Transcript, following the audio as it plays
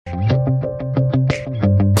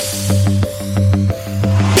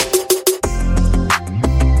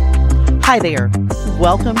Hi there.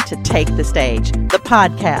 Welcome to Take the Stage, the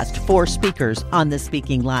podcast for speakers on the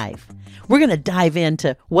speaking life. We're going to dive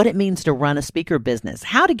into what it means to run a speaker business,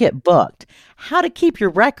 how to get booked, how to keep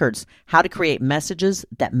your records, how to create messages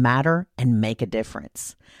that matter and make a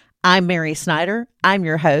difference. I'm Mary Snyder. I'm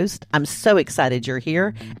your host. I'm so excited you're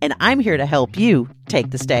here, and I'm here to help you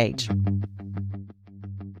take the stage.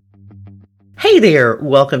 Hey there.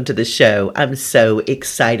 Welcome to the show. I'm so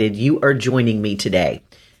excited you are joining me today.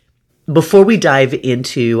 Before we dive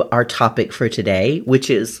into our topic for today, which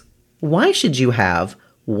is why should you have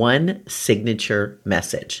one signature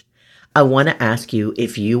message? I want to ask you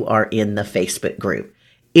if you are in the Facebook group.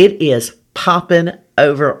 It is popping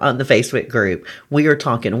over on the Facebook group. We are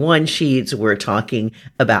talking one sheets. We're talking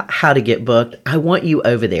about how to get booked. I want you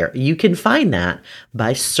over there. You can find that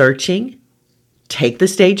by searching Take the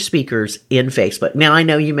Stage Speakers in Facebook. Now, I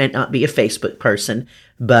know you may not be a Facebook person,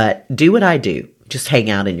 but do what I do. Just hang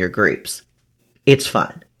out in your groups. It's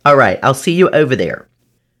fun. All right, I'll see you over there.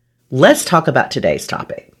 Let's talk about today's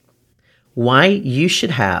topic. Why you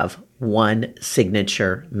should have one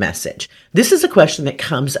signature message. This is a question that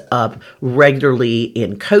comes up regularly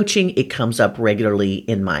in coaching. It comes up regularly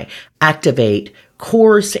in my Activate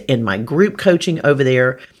course, in my group coaching over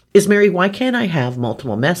there. Is Mary, why can't I have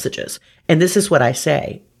multiple messages? And this is what I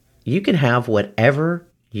say. You can have whatever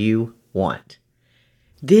you want.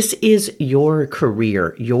 This is your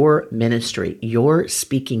career, your ministry, your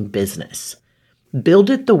speaking business.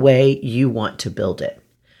 Build it the way you want to build it.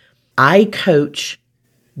 I coach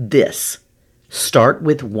this. Start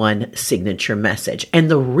with one signature message.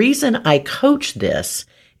 And the reason I coach this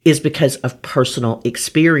is because of personal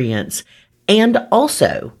experience and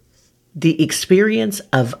also the experience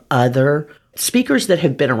of other speakers that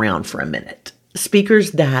have been around for a minute,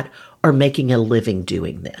 speakers that are making a living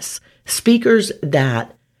doing this, speakers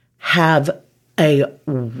that have a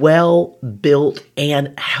well-built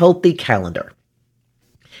and healthy calendar.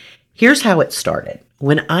 Here's how it started.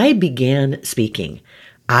 When I began speaking,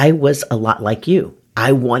 I was a lot like you.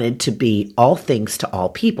 I wanted to be all things to all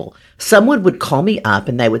people. Someone would call me up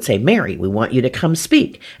and they would say, Mary, we want you to come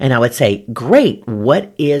speak. And I would say, great,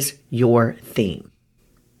 what is your theme?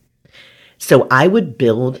 So I would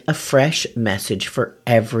build a fresh message for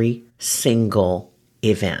every single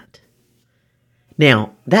event.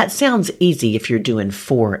 Now, that sounds easy if you're doing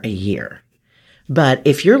 4 a year. But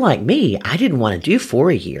if you're like me, I didn't want to do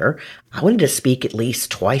 4 a year. I wanted to speak at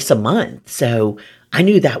least twice a month. So I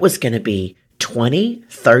knew that was going to be 20,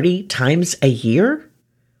 30 times a year.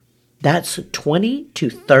 That's 20 to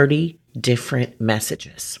 30 different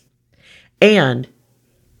messages. And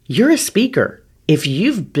you're a speaker. If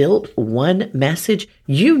you've built one message,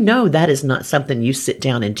 you know that is not something you sit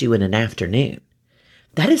down and do in an afternoon.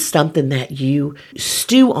 That is something that you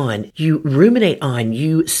stew on, you ruminate on,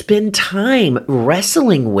 you spend time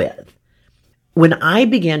wrestling with. When I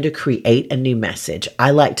began to create a new message,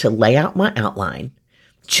 I like to lay out my outline,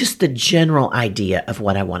 just the general idea of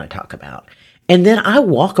what I want to talk about. And then I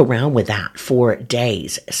walk around with that for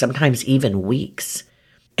days, sometimes even weeks.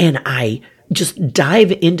 And I just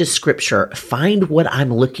dive into scripture, find what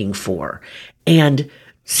I'm looking for, and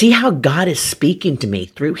see how God is speaking to me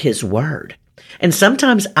through his word. And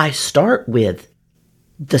sometimes I start with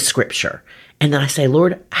the scripture, and then I say,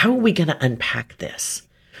 Lord, how are we going to unpack this?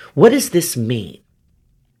 What does this mean?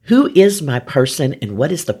 Who is my person, and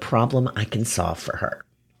what is the problem I can solve for her?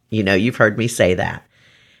 You know, you've heard me say that.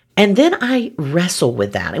 And then I wrestle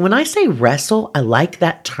with that. And when I say wrestle, I like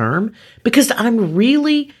that term because I'm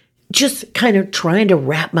really just kind of trying to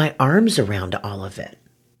wrap my arms around all of it.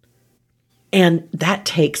 And that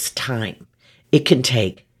takes time. It can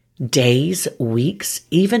take days, weeks,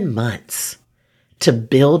 even months to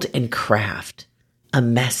build and craft a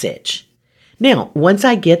message. Now, once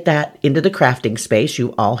I get that into the crafting space,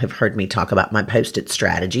 you all have heard me talk about my Post-it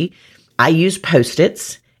strategy. I use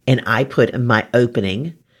Post-its and I put in my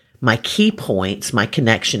opening, my key points, my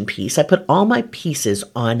connection piece. I put all my pieces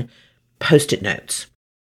on Post-it notes.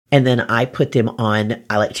 And then I put them on,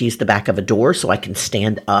 I like to use the back of a door so I can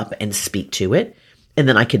stand up and speak to it. And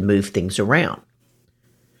then I can move things around.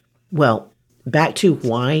 Well, back to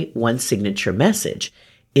why one signature message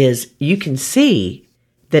is you can see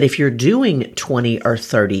that if you're doing 20 or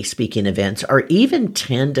 30 speaking events or even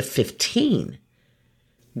 10 to 15,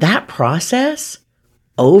 that process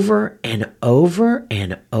over and over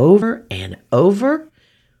and over and over,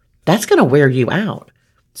 that's going to wear you out.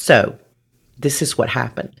 So this is what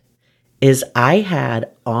happened. Is I had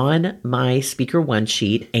on my Speaker One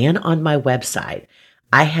sheet and on my website,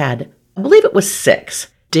 I had, I believe it was 6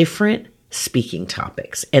 different speaking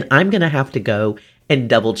topics. And I'm going to have to go and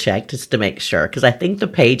double check just to make sure, because I think the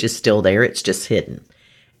page is still there. It's just hidden.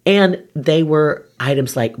 And they were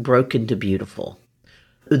items like Broken to Beautiful,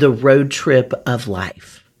 The Road Trip of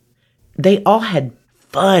Life. They all had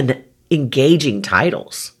fun, engaging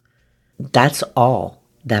titles. That's all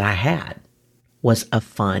that I had, was a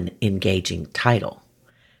fun, engaging title.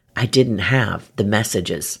 I didn't have the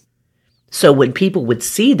messages. So when people would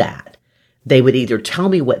see that, they would either tell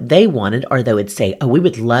me what they wanted, or they would say, oh, we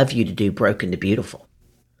would love you to do Broken to Beautiful.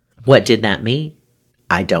 What did that mean?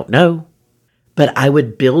 I don't know. But I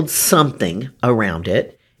would build something around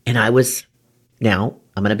it. And now,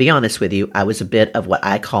 I'm going to be honest with you, I was a bit of what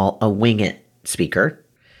I call a wing it speaker.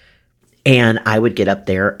 And I would get up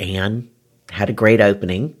there and had a great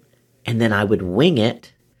opening. And then I would wing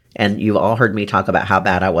it. And you've all heard me talk about how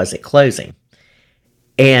bad I was at closing.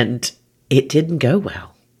 And it didn't go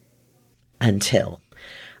well until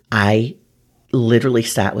I literally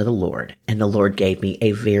sat with the Lord, and the Lord gave me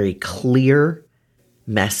a very clear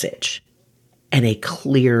message and a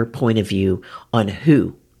clear point of view on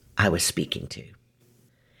who I was speaking to.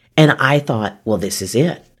 And I thought, well, this is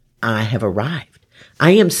it. I have arrived.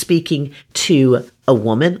 I am speaking to a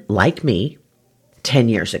woman like me 10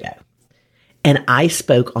 years ago. And I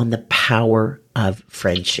spoke on the power of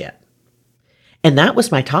friendship. And that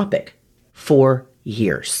was my topic for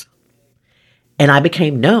years. And I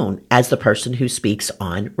became known as the person who speaks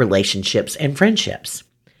on relationships and friendships.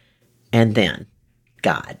 And then,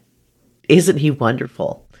 God, isn't He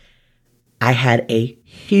wonderful? I had a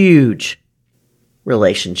huge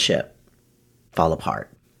relationship fall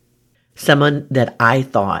apart. Someone that I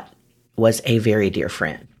thought was a very dear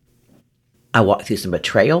friend. I walked through some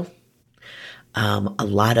betrayal, a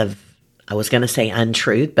lot of, I was going to say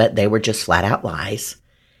untruth, but they were just flat out lies.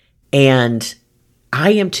 And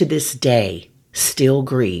I am to this day still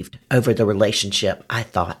grieved over the relationship I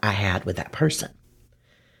thought I had with that person.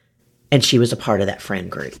 And she was a part of that friend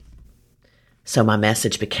group. So my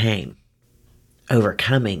message became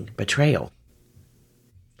overcoming betrayal.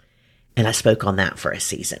 And I spoke on that for a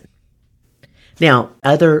season. Now,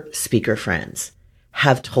 other speaker friends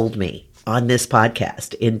have told me on this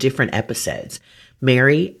podcast in different episodes,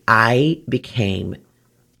 Mary, I became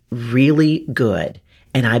really good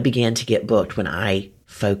and I began to get booked when I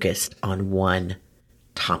focused on one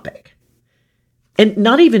topic. And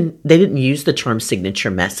they didn't use the term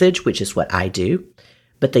signature message, which is what I do,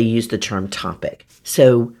 but they used the term topic.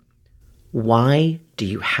 So why do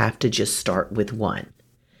you have to just start with one?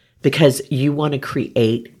 Because you want to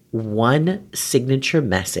create one signature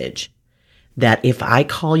message that if I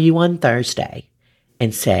call you on Thursday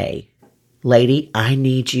and say, lady, I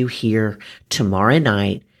need you here tomorrow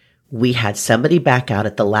night. We had somebody back out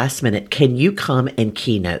at the last minute. Can you come and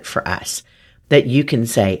keynote for us? That you can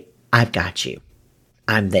say, I've got you.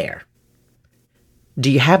 I'm there.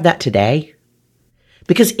 Do you have that today?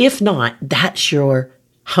 Because if not, that's your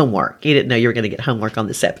homework. You didn't know you were going to get homework on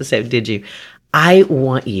this episode, did you? I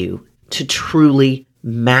want you to truly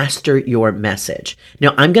master your message.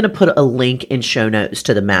 Now, I'm going to put a link in show notes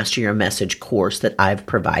to the Master Your Message course that I've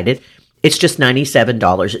provided. It's just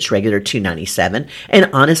 $97. It's regular $297. And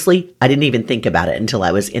honestly, I didn't even think about it until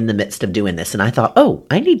I was in the midst of doing this. And I thought, oh,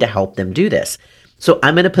 I need to help them do this. So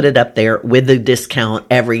I'm going to put it up there with the discount,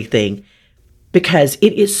 everything, because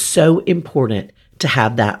it is so important to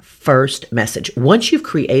have that first message. Once you've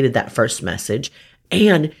created that first message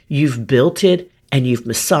and you've built it and you've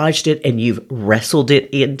massaged it and you've wrestled it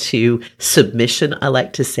into submission, I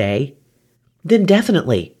like to say, then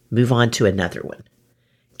definitely move on to another one.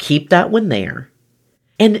 Keep that one there.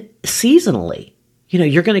 And seasonally,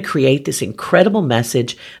 you're going to create this incredible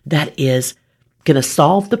message that is going to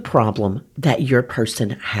solve the problem that your person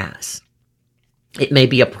has. It may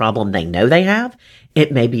be a problem they know they have.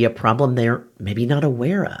 It may be a problem they're maybe not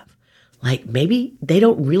aware of. Like maybe they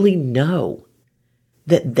don't really know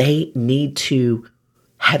that they need to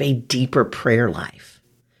have a deeper prayer life,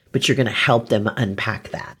 but you're going to help them unpack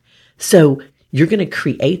that. So you're going to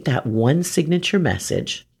create that one signature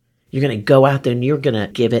message. You're going to go out there and you're going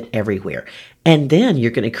to give it everywhere. And then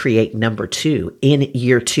you're going to create number 2 in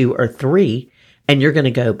year 2 or 3. And you're going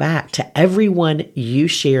to go back to everyone you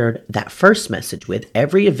shared that first message with,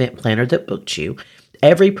 every event planner that booked you,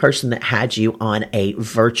 every person that had you on a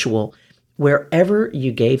virtual, wherever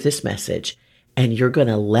you gave this message, and you're going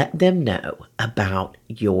to let them know about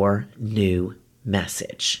your new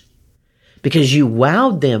message. Because you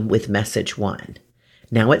wowed them with message 1.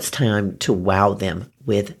 Now it's time to wow them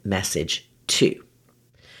with message 2.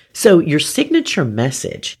 So your signature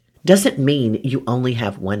message doesn't mean you only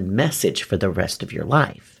have one message for the rest of your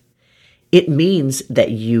life. It means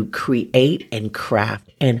that you create and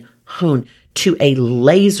craft and hone to a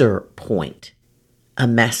laser point, a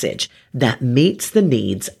message that meets the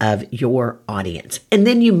needs of your audience. And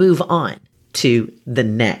then you move on to the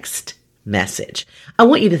next message. I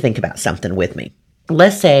want you to think about something with me.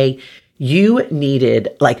 Let's say you needed,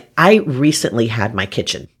 like I recently had my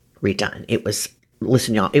kitchen redone. It was,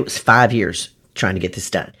 listen, y'all, it was 5 years trying to get this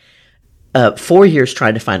done. 4 years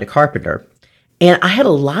trying to find a carpenter. And I had a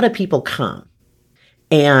lot of people come.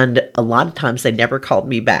 And a lot of times they never called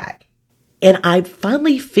me back. And I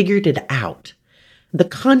finally figured it out. The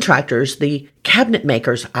contractors, the cabinet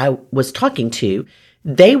makers I was talking to,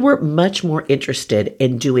 they were much more interested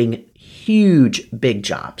in doing huge, big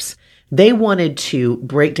jobs. They wanted to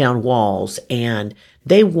break down walls and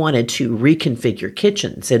they wanted to reconfigure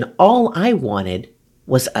kitchens. And all I wanted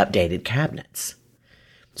was updated cabinets.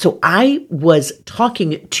 So I was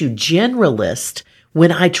talking to generalists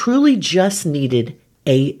when I truly just needed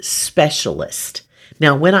a specialist.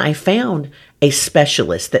 Now, when I found a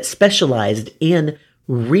specialist that specialized in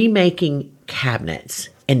remaking cabinets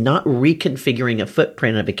and not reconfiguring a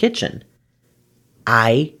footprint of a kitchen,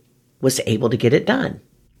 I was able to get it done.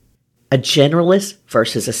 A generalist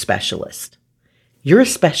versus a specialist. You're a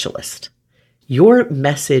specialist. Your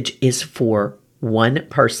message is for one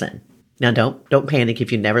person. Now, don't panic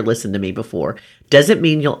if you never listened to me before. Doesn't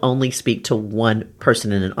mean you'll only speak to one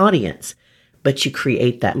person in an audience, but you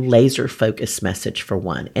create that laser focused message for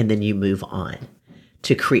one, and then you move on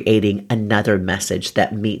to creating another message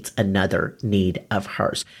that meets another need of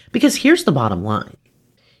hers. Because here's the bottom line.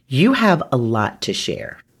 You have a lot to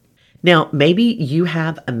share. Now, maybe you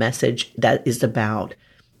have a message that is about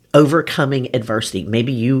overcoming adversity.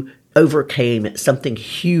 Maybe you overcame something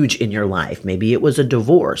huge in your life. Maybe it was a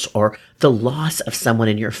divorce or the loss of someone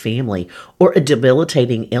in your family or a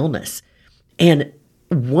debilitating illness. And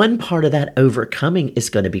one part of that overcoming is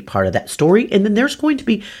going to be part of that story. And then there's going to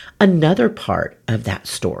be another part of that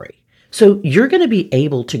story. So you're going to be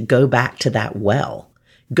able to go back to that well,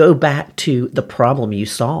 go back to the problem you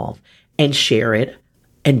solve and share it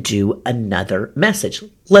and do another message.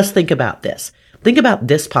 Let's think about this. Think about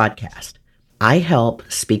this podcast. I help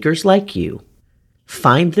speakers like you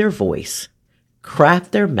find their voice,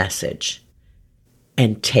 craft their message,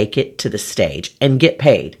 and take it to the stage and get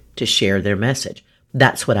paid to share their message.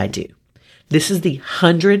 That's what I do. This is the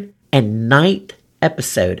 109th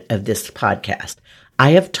episode of this podcast.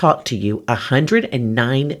 I have talked to you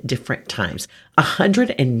 109 different times,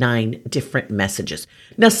 109 different messages.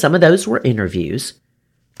 Now, some of those were interviews,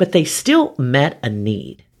 but they still met a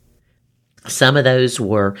need. Some of those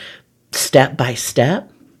were step by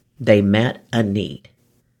step. They met a need.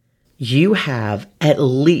 You have at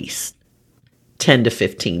least 10 to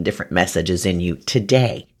 15 different messages in you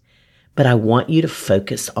today. But I want you to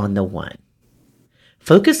focus on the one.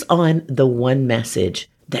 Focus on the one message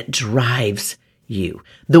that drives you,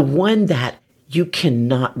 the one that you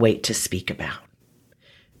cannot wait to speak about.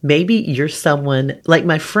 Maybe you're someone like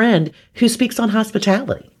my friend who speaks on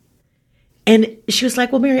hospitality. And she was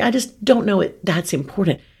like, well, Mary, I just don't know it. That's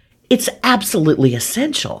important. It's absolutely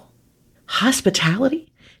essential.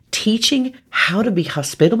 Hospitality, teaching how to be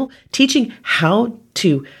hospitable, teaching how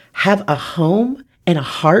to have a home and a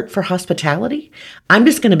heart for hospitality. I'm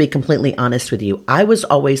just going to be completely honest with you. I was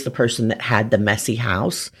always the person that had the messy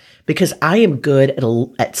house because I am good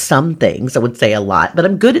at some things. I would say a lot, but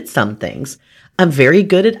I'm good at some things. I'm very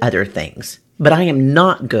good at other things, but I am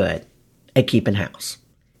not good at keeping house.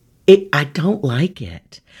 I don't like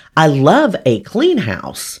it. I love a clean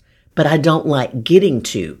house, but I don't like getting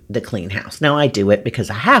to the clean house. Now I do it because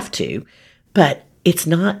I have to, but it's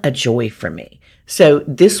not a joy for me. So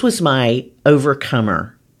this was my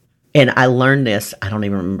overcomer. And I learned this. I don't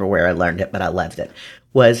even remember where I learned it, but I loved it,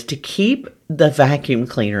 was to keep the vacuum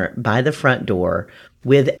cleaner by the front door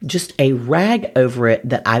with just a rag over it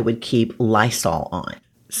that I would keep Lysol on.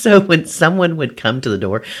 So when someone would come to the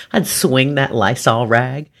door, I'd swing that Lysol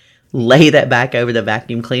rag, lay that back over the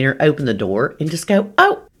vacuum cleaner, open the door, and just go,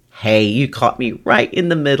 oh, hey, you caught me right in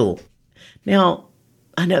the middle. Now,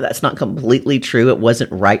 I know that's not completely true. It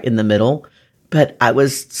wasn't right in the middle, but I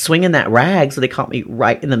was swinging that rag, so they caught me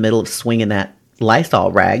right in the middle of swinging that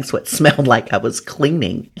Lysol rag, so it smelled like I was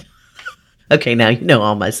cleaning. Okay, now you know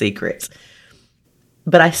all my secrets.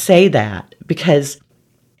 But I say that because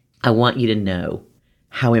I want you to know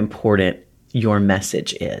how important your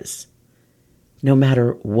message is. No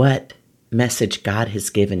matter what message God has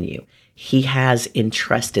given you, He has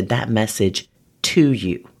entrusted that message to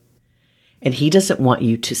you. And He doesn't want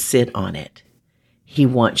you to sit on it. He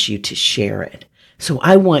wants you to share it. So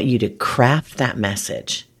I want you to craft that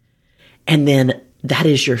message. And then that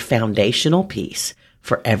is your foundational piece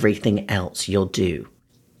for everything else you'll do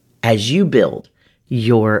as you build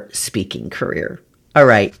your speaking career. All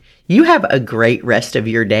right. You have a great rest of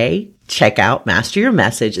your day. Check out Master Your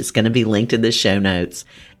Message. It's going to be linked in the show notes.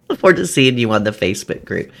 Look forward to seeing you on the Facebook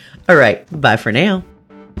group. All right. Bye for now.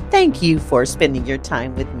 Thank you for spending your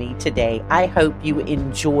time with me today. I hope you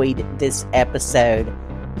enjoyed this episode.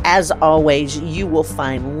 As always, you will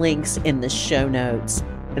find links in the show notes,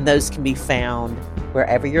 and those can be found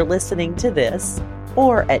wherever you're listening to this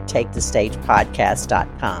or at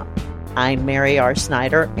takethestagepodcast.com. I'm Mary R.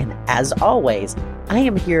 Snyder, and as always, I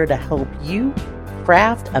am here to help you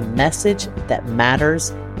craft a message that matters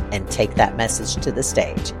and take that message to the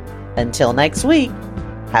stage. Until next week,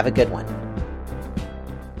 have a good one.